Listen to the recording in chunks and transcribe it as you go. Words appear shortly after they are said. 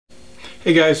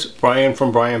Hey guys, Brian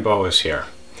from Boas here.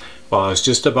 Well, I was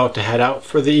just about to head out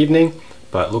for the evening,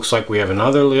 but it looks like we have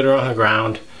another litter on the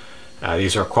ground.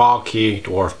 These are Qual Key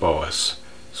Dwarf Boas.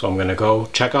 So I'm going to go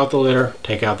check out the litter,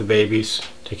 take out the babies,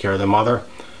 take care of the mother.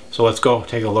 So let's go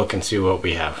take a look and see what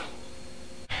we have.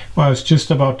 Well, I was just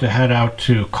about to head out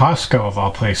to Costco of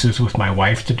all places with my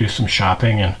wife to do some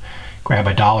shopping and grab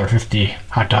a $1.50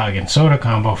 hot dog and soda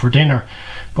combo for dinner.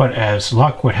 But as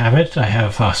luck would have it, I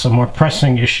have some more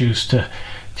pressing issues to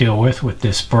deal with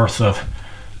this birth of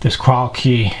this Qual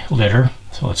Key litter.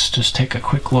 So let's just take a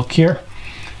quick look here.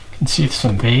 You can see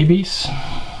some babies.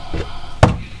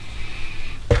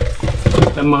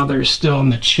 The mother's still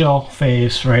in the chill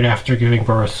phase right after giving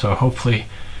birth, so hopefully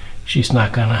she's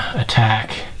not gonna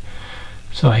attack.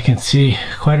 So I can see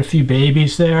quite a few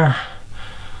babies there.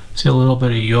 See a little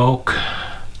bit of yolk.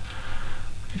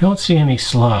 I don't see any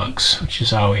slugs, which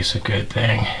is always a good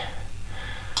thing.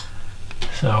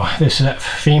 So this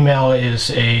female is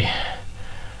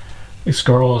this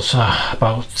girl is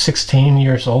about 16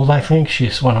 years old, I think.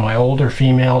 She's one of my older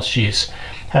females. She's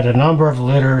had a number of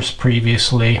litters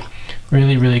previously.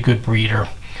 Really good breeder.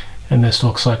 And this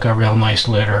looks like a real nice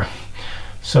litter.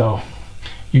 So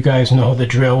you guys know the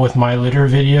drill with my litter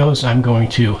videos. I'm going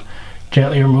to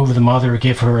gently remove the mother,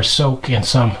 give her a soak in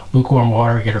some lukewarm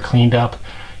water, get her cleaned up,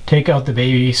 take out the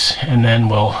babies, and then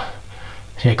we'll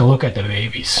take a look at the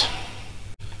babies.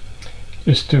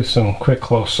 Just do some quick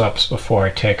close-ups before I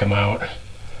take them out.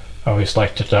 I always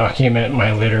like to document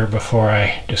my litter before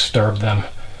I disturb them.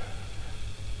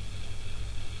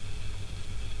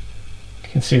 You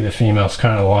can see the female's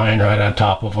kind of lying right on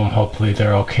top of them. Hopefully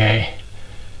they're okay.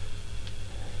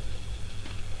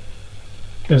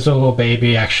 There's a little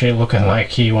baby actually looking like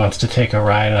he wants to take a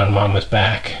ride on mama's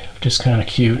back, which is kind of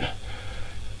cute.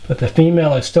 But the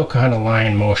female is still kind of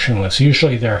lying motionless.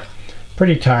 Usually they're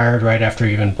pretty tired right after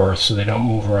giving birth, so they don't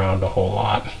move around a whole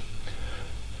lot.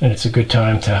 And it's a good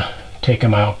time to take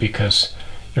them out because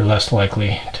you're less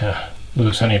likely to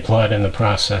lose any blood in the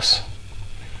process.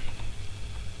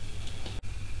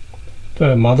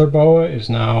 The mother boa is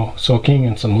now soaking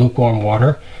in some lukewarm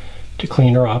water to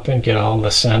clean her up and get all the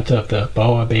scent of the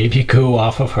boa baby goo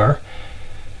off of her.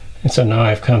 And so now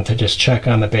I've come to just check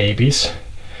on the babies.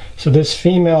 So this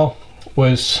female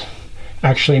was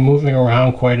actually moving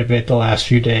around quite a bit the last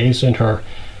few days, and her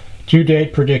due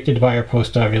date predicted by her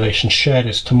post-ovulation shed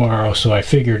is tomorrow, so I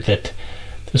figured that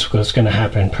this was going to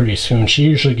happen pretty soon. She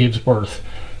usually gives birth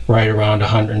right around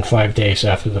 105 days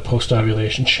after the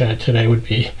post-ovulation shed. Today would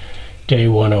be day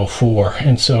 104,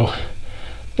 and so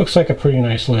looks like a pretty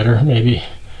nice litter, maybe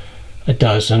a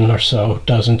dozen or so,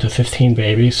 dozen to 15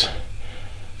 babies.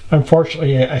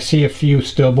 Unfortunately, I see a few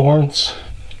stillborns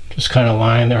just kind of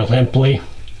lying there limply.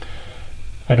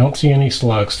 I don't see any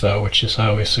slugs though, which is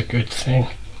always a good thing.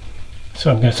 So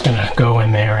I'm just gonna go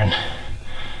in there and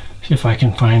see if I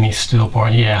can find these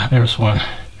stillborn. Yeah, there's one.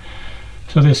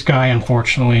 So this guy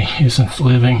unfortunately isn't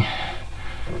living.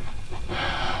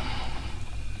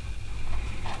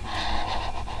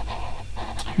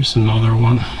 Here's another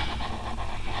one.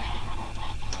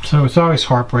 So it's always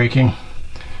heartbreaking.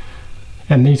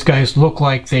 And these guys look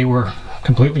like they were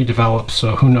completely developed,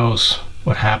 so who knows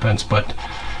what happens, but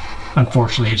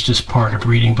unfortunately it's just part of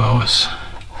breeding boas.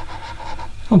 I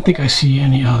don't think I see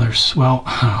any others. Well,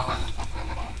 oh,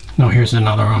 no, here's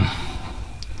another one.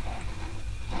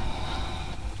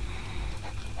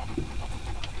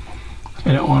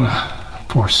 I don't want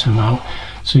to force him out.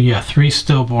 So yeah, 3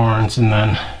 stillborns and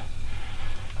then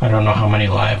I don't know how many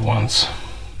live ones.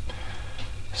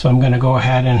 So I'm going to go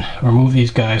ahead and remove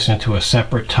these guys into a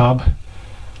separate tub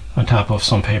on top of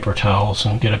some paper towels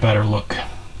and get a better look.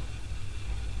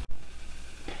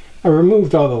 I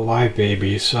removed all the live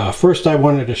babies. First I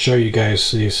wanted to show you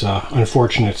guys these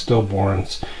unfortunate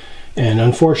stillborns, and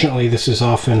unfortunately this is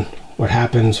often what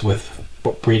happens with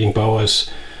breeding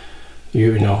boas.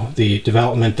 You know, the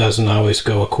development doesn't always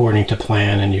go according to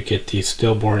plan and you get these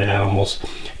stillborn animals.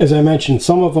 As I mentioned,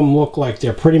 some of them look like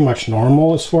they're pretty much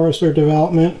normal as far as their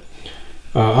development.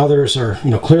 Others are,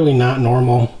 clearly not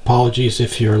normal. Apologies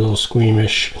if you're a little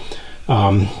squeamish.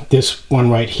 This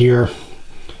one right here,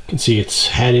 you can see its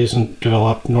head isn't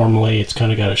developed normally. It's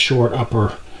kind of got a short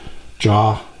upper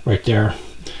jaw right there.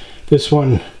 This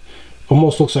one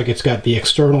almost looks like it's got the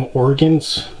external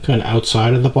organs kind of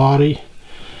outside of the body,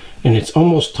 and it's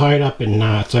almost tied up in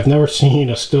knots. I've never seen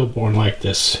a stillborn like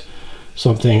this.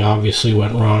 Something obviously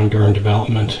went wrong during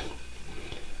development.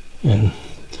 And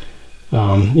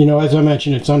as I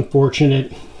mentioned, it's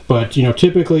unfortunate, but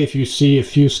typically if you see a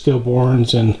few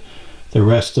stillborns and the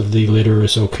rest of the litter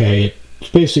is okay, it's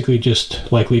basically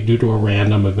just likely due to a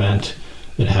random event.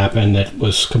 that happened that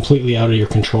was completely out of your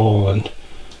control and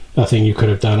nothing you could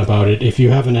have done about it. If you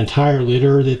have an entire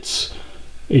litter that's,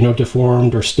 you know,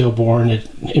 deformed or stillborn, it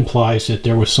implies that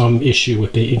there was some issue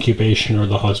with the incubation or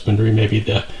the husbandry. Maybe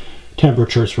the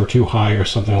temperatures were too high or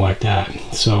something like that.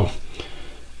 So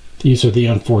these are the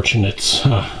unfortunates.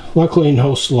 Luckily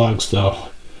no slugs though.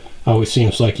 Always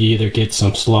seems like you either get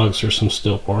some slugs or some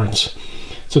stillborns.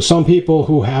 So some people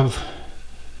who have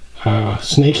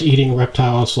snake-eating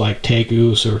reptiles like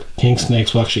tegus or king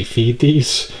snakes will actually feed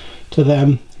these to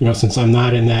them. You know, since I'm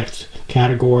not in that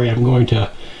category, I'm going to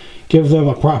give them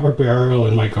a proper burial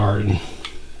in my garden.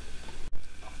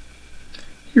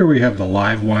 Here we have the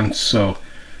live ones. So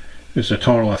there's a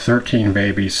total of 13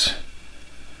 babies.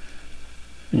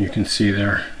 And you can see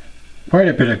there quite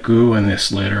a bit of goo in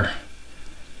this litter.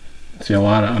 See a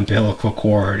lot of umbilical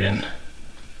cord and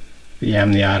the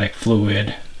amniotic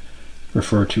fluid,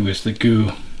 referred to as the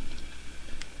goo.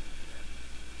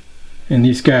 And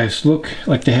these guys look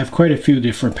like they have quite a few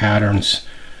different patterns.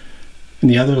 In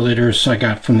the other litters I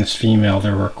got from this female,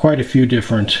 there were quite a few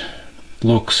different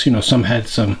looks. You know, some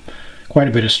had quite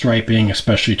a bit of striping,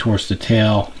 especially towards the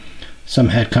tail. Some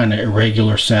had kind of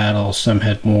irregular saddles, some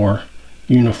had more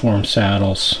uniform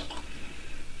saddles.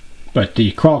 But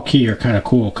the crawl key are kind of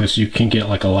cool because you can get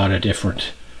like a lot of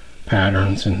different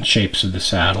patterns and shapes of the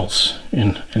saddles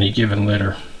in any given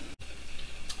litter.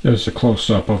 There's a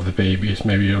close-up of the babies.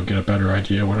 Maybe you'll get a better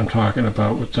idea what I'm talking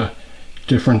about with the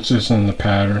differences in the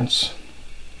patterns.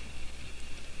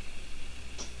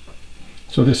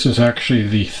 So this is actually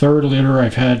the third litter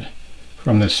I've had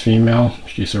from this female.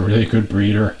 She's a really good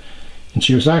breeder, and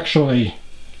she was actually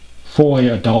fully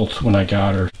adult when I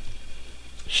got her.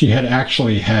 She had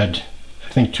actually had, I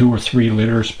think, 2 or 3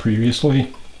 litters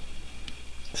previously.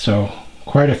 So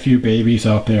quite a few babies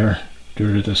out there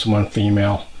due to this one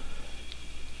female.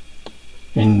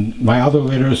 And my other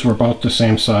litters were about the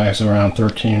same size, around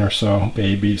 13 or so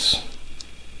babies.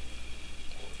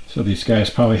 So these guys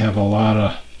probably have a lot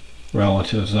of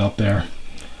relatives out there.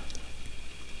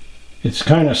 It's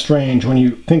kind of strange when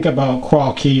you think about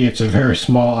Crawl Key. It's a very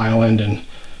small island, and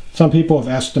some people have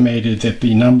estimated that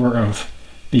the number of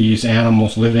these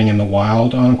animals living in the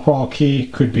wild on Crawl Key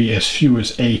could be as few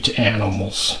as 8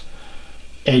 animals.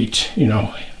 8, you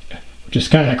know, which is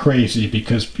kind of crazy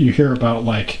because you hear about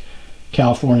like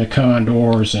California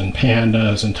condors and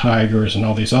pandas and tigers and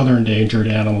all these other endangered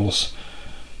animals,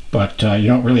 but you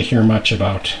don't really hear much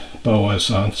about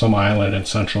boas on some island in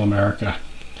Central America.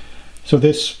 So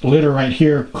this litter right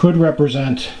here could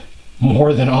represent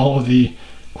more than all of the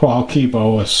Crawl Key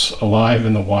boas alive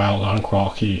in the wild on Crawl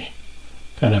Key.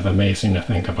 Kind of amazing to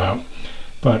think about.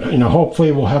 But you know,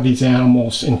 hopefully we'll have these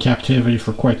animals in captivity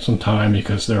for quite some time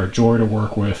because they're a joy to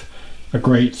work with. A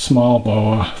great small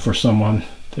boa for someone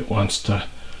that wants to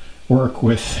work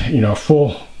with, you know,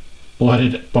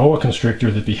 full-blooded boa constrictor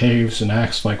that behaves and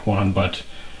acts like one, but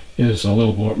is a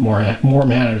little bit more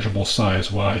manageable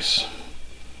size-wise.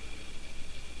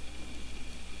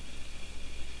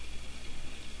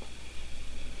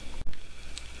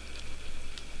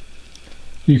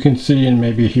 You can see and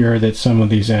maybe hear that some of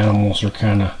these animals are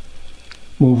kind of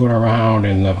moving around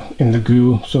in the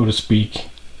goo, so to speak.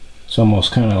 It's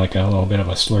almost kind of like a little bit of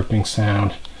a slurping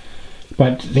sound.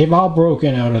 But they've all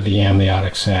broken out of the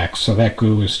amniotic sac, so that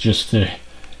goo is just the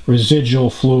residual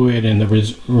fluid and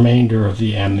the remainder of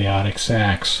the amniotic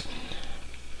sacs.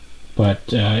 But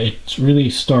it really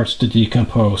starts to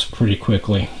decompose pretty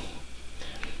quickly.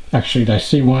 Actually, I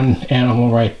see one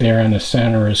animal right there in the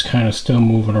center is kind of still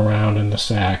moving around in the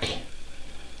sac.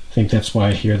 I think that's why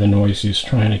I hear the noise he's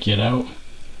trying to get out.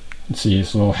 And see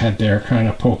his little head there kind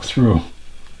of poke through.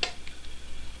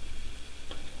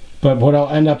 But what I'll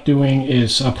end up doing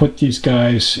is I'll put these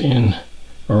guys in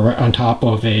or on top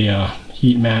of a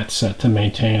heat mat set to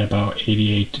maintain about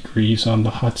 88 degrees on the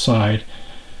hot side.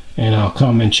 And I'll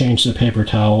come and change the paper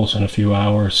towels in a few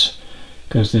hours,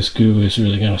 because this goo is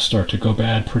really going to start to go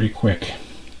bad pretty quick.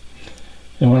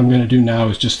 And what I'm going to do now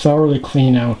is just thoroughly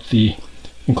clean out the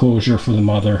enclosure for the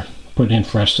mother, put in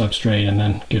fresh substrate, and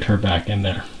then get her back in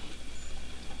there.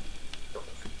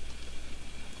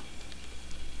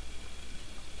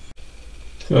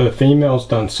 So the female's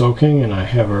done soaking and I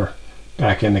have her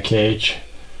back in the cage.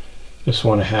 Just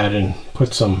went ahead and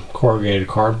put some corrugated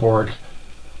cardboard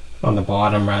on the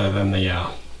bottom rather than the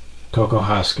cocoa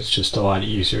husk. It's just a lot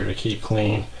easier to keep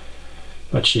clean.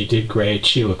 But she did great.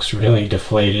 She looks really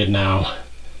deflated now.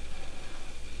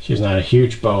 She's not a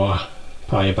huge boa,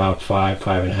 probably about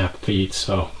 5.5 feet,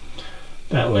 so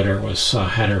that litter was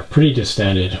had her pretty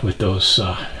distended with those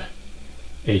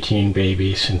 18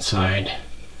 babies inside.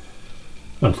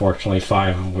 Unfortunately,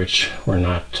 5 of which were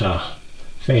not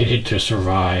fated to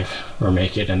survive or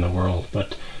make it in the world.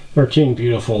 But 13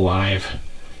 beautiful live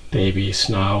babies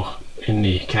now in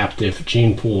the captive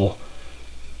gene pool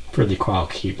for the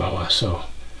Quality Boa. So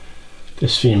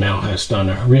this female has done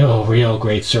a real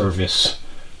great service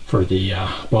for the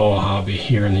boa hobby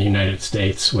here in the United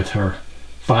States with her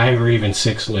 5 or even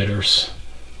 6 litters.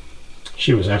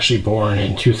 She was actually born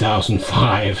in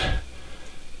 2005.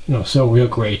 So real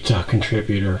great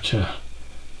contributor to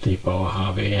the boa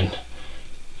hobby, and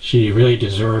she really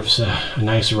deserves a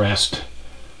nice rest.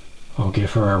 I'll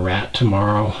give her a rat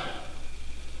tomorrow,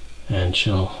 and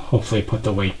she'll hopefully put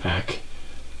the weight back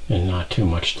in not too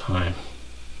much time.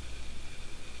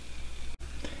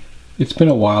 It's been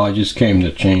a while. I just came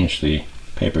to change the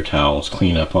paper towels,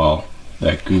 clean up all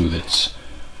that goo that's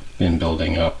been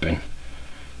building up, and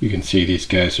you can see these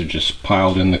guys are just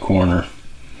piled in the corner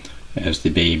as the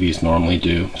babies normally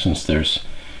do, since there's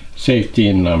safety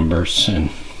in numbers,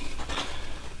 and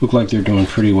look like they're doing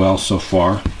pretty well so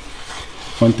far.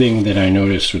 One thing that I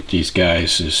noticed with these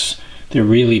guys is they're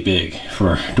really big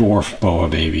for dwarf boa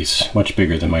babies, much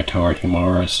bigger than my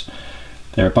Tarahumara's.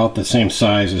 They're about the same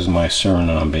size as my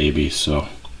Suriname babies, so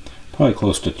probably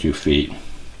close to 2 feet.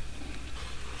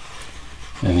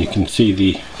 And you can see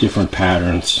the different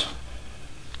patterns.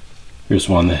 Here's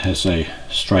one that has a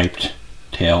striped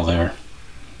tail there.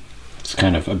 It's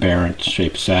kind of aberrant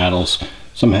shaped saddles.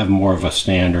 Some have more of a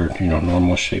standard,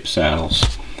 normal shaped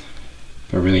saddles.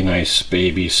 But really nice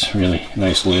babies, really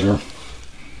nice litter.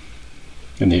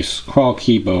 And these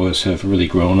Quality Boas have really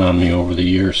grown on me over the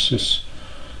years.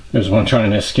 There's one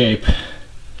trying to escape.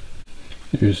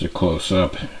 Here's a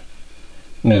close-up.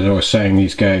 And as I was saying,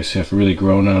 these guys have really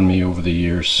grown on me over the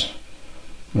years.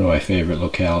 One of my favorite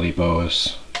locality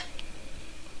boas.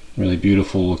 Really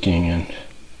beautiful looking and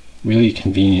really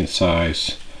convenient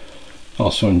size.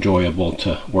 Also enjoyable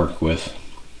to work with.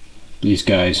 These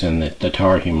guys and the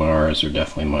Tarahumaras are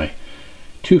definitely my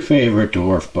 2 favorite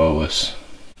dwarf boas.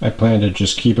 I plan to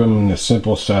just keep them in this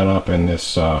simple setup in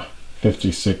this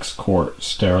 56 quart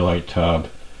Sterilite tub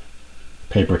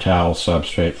paper towel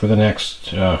substrate for the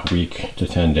next week to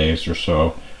 10 days or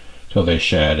so till they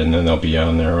shed, and then they'll be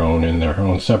on their own in their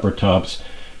own separate tubs,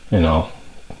 and I'll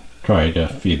try to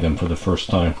feed them for the first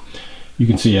time. You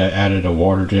can see I added a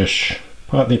water dish.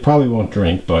 They probably won't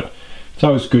drink, but it's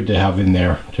always good to have in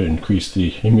there to increase the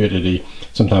humidity.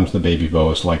 Sometimes the baby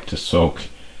boas like to soak,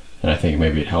 and I think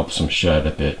maybe it helps them shed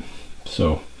a bit.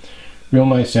 So real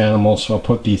nice animals. I'll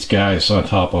put these guys on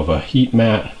top of a heat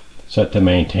mat set to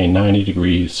maintain 90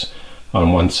 degrees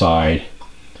on one side,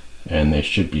 and they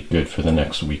should be good for the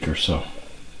next week or so.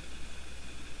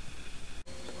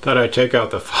 Thought I'd take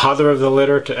out the father of the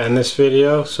litter to end this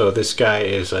video. So this guy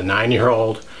is a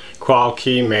 9-year-old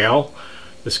Quality male.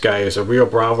 This guy is a Rio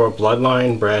Bravo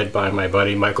bloodline bred by my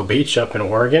buddy Michael Beach up in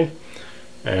Oregon,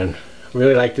 and I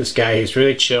really like this guy. He's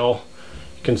really chill.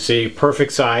 You can see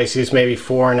perfect size. He's maybe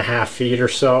 4.5 feet or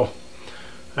so.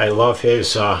 I love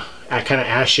his kind of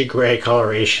ashy gray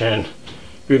coloration,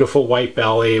 beautiful white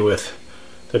belly with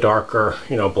the darker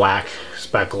black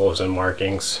speckles and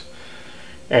markings,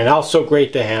 and also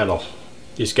great to handle.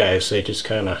 These guys, they just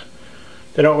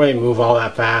they don't really move all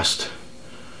that fast.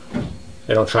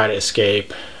 They don't try to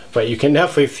escape, but you can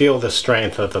definitely feel the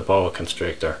strength of the boa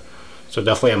constrictor. So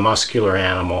definitely a muscular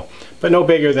animal, but no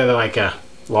bigger than like a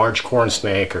large corn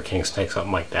snake or king snake,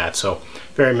 something like that. So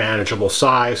very manageable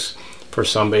size for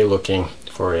somebody looking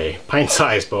for a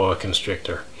pint-sized boa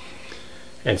constrictor.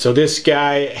 And so this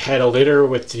guy had a litter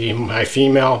with my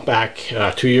female back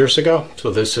 2 years ago.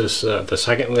 So this is the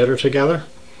second litter together.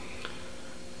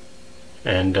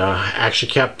 And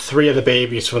actually kept 3 of the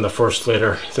babies from the first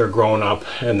litter. They're grown up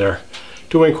and they're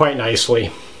doing quite nicely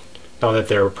now that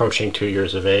they're approaching 2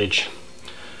 years of age.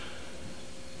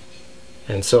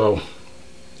 And so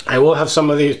I will have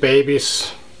some of these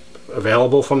babies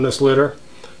available from this litter.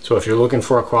 So if you're looking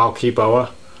for a Quality Boa,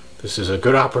 this is a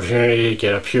good opportunity to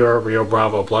get a pure Rio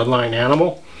Bravo bloodline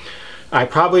animal. I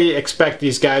probably expect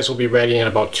these guys will be ready in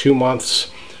about 2 months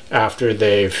after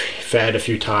they've fed a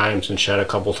few times and shed a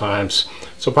couple times.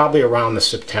 So probably around the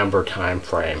September time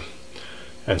frame.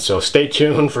 And so stay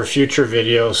tuned for future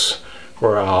videos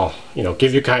where I'll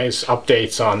give you guys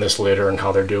updates on this litter and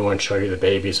how they're doing, show you the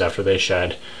babies after they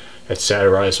shed,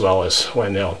 etc., as well as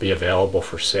when they'll be available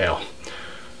for sale.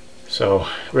 So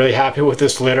really happy with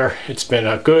this litter. It's been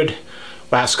a good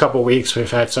last couple weeks.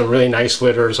 We've had some really nice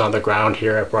litters on the ground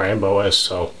here at Brian Boas.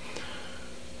 So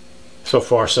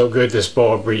far so good this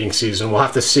boa breeding season. We'll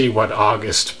have to see what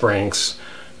August brings,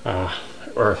 or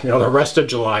the rest of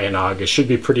July and August should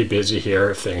be pretty busy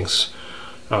here if things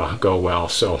go well.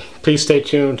 So please stay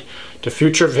tuned to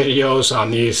future videos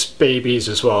on these babies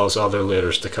as well as other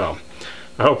litters to come.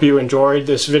 I hope you enjoyed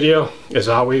this video. As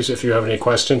always, if you have any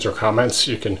questions or comments,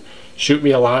 you can shoot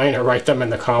me a line or write them in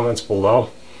the comments below.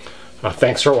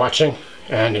 Thanks for watching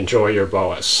and enjoy your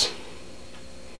boas.